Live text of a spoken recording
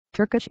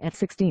Turkish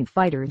F-16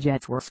 fighter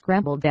jets were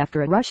scrambled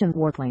after a Russian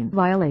warplane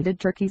violated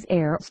Turkey's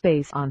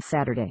airspace on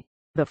Saturday,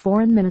 the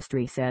foreign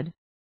ministry said.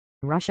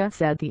 Russia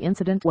said the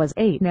incident was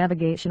a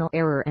navigational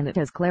error and it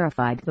has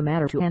clarified the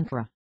matter to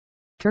Ankara.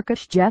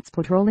 Turkish jets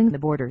patrolling the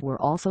border were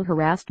also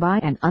harassed by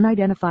an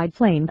unidentified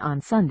plane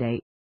on Sunday,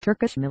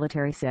 Turkish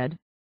military said.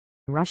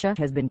 Russia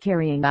has been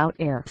carrying out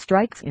air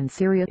strikes in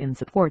Syria in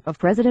support of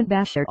President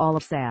Bashar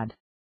al-Assad.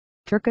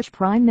 Turkish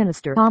Prime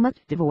Minister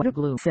Ahmet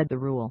Davutoglu said the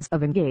rules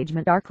of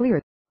engagement are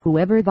clear.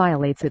 Whoever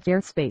violates its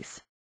airspace,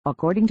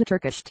 according to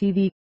Turkish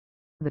TV.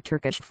 The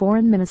Turkish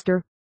Foreign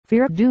Minister,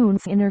 Feridun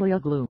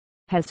Sinirlioglu,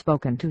 has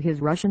spoken to his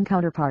Russian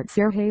counterpart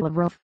Sergei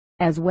Lavrov,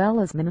 as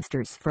well as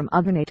ministers from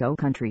other NATO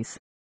countries.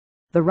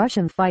 The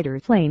Russian fighter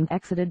plane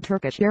exited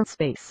Turkish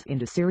airspace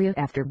into Syria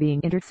after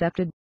being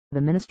intercepted,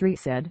 the ministry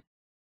said.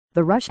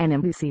 The Russian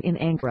embassy in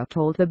Ankara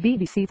told the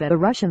BBC that a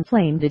Russian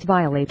plane did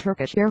violate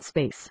Turkish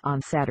airspace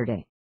on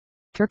Saturday.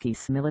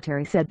 Turkey's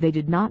military said they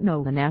did not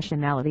know the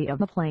nationality of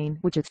the plane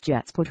which its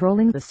jets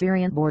patrolling the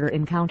Syrian border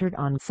encountered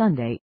on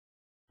Sunday.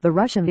 The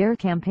Russian air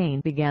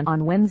campaign began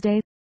on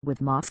Wednesday,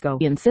 with Moscow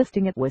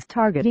insisting it was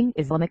targeting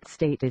Islamic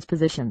State's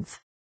positions.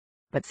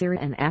 But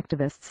Syrian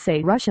activists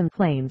say Russian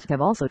planes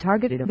have also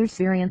targeted other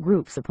Syrian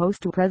groups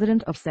opposed to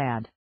President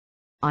Assad.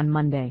 On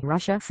Monday,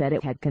 Russia said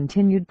it had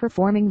continued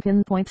performing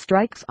pinpoint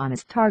strikes on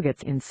its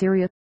targets in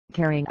Syria,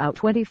 carrying out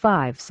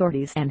 25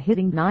 sorties and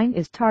hitting 9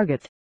 IS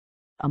targets.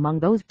 Among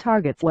those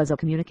targets was a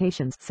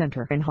communications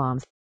center in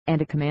Homs,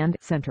 and a command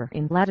center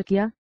in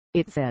Latakia,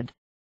 it said.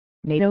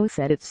 NATO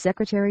said its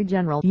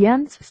Secretary-General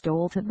Jens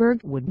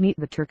Stoltenberg would meet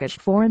the Turkish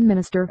foreign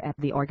minister at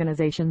the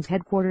organization's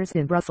headquarters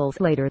in Brussels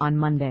later on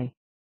Monday.